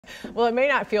Well, it may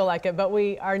not feel like it, but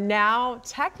we are now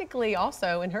technically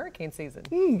also in hurricane season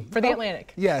for the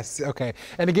Atlantic. Yes, okay.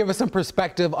 And to give us some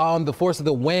perspective on the force of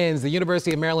the winds, the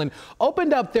University of Maryland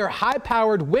opened up their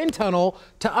high-powered wind tunnel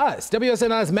to us.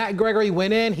 WSNI's Matt Gregory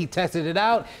went in, he tested it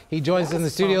out. He joins us in the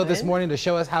studio this morning to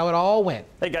show us how it all went.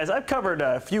 Hey guys, I've covered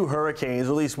a few hurricanes,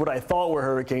 or at least what I thought were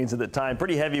hurricanes at the time,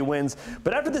 pretty heavy winds.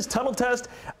 But after this tunnel test,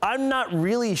 I'm not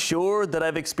really sure that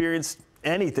I've experienced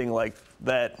anything like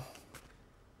that.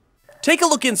 Take a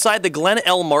look inside the Glenn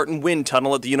L. Martin wind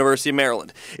tunnel at the University of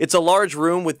Maryland. It's a large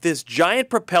room with this giant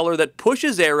propeller that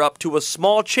pushes air up to a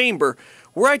small chamber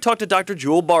where I talked to Dr.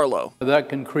 Jewel Barlow. That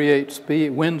can create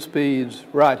wind speeds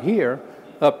right here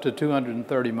up to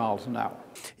 230 miles an hour.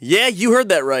 Yeah, you heard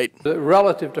that right.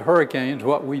 Relative to hurricanes,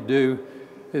 what we do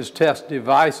is test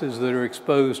devices that are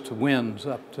exposed to winds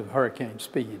up to hurricane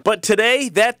speed. But today,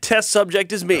 that test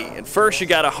subject is me. And first you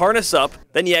gotta harness up,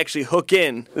 then you actually hook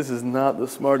in. This is not the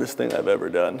smartest thing I've ever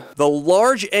done. The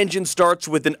large engine starts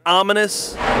with an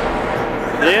ominous...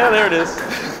 Yeah, there it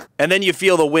is. And then you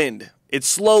feel the wind. It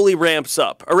slowly ramps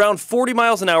up. Around 40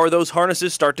 miles an hour, those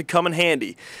harnesses start to come in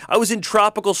handy. I was in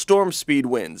tropical storm speed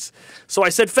winds. So I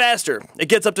said faster. It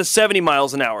gets up to 70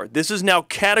 miles an hour. This is now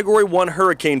Category 1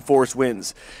 hurricane force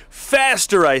winds.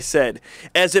 Faster, I said.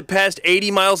 As it passed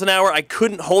 80 miles an hour, I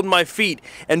couldn't hold my feet.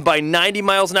 And by 90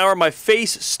 miles an hour, my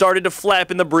face started to flap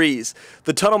in the breeze.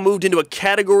 The tunnel moved into a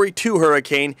Category 2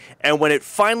 hurricane. And when it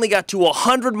finally got to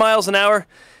 100 miles an hour,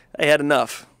 I had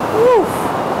enough. Woo!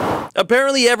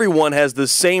 Apparently everyone has the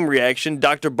same reaction.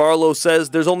 Dr. Barlow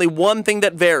says there's only one thing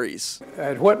that varies.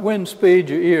 At what wind speed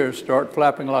your ears start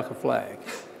flapping like a flag?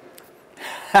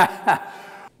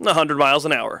 100 miles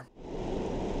an hour.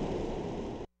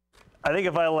 I think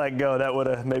if I let go, that would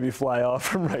have made me fly off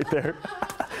from right there.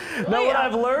 Now, what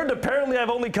I've learned, apparently I've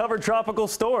only covered tropical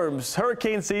storms.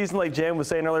 Hurricane season, like Jan was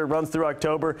saying earlier, runs through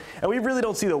October, and we really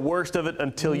don't see the worst of it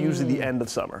until usually the end of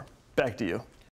summer. Back to you.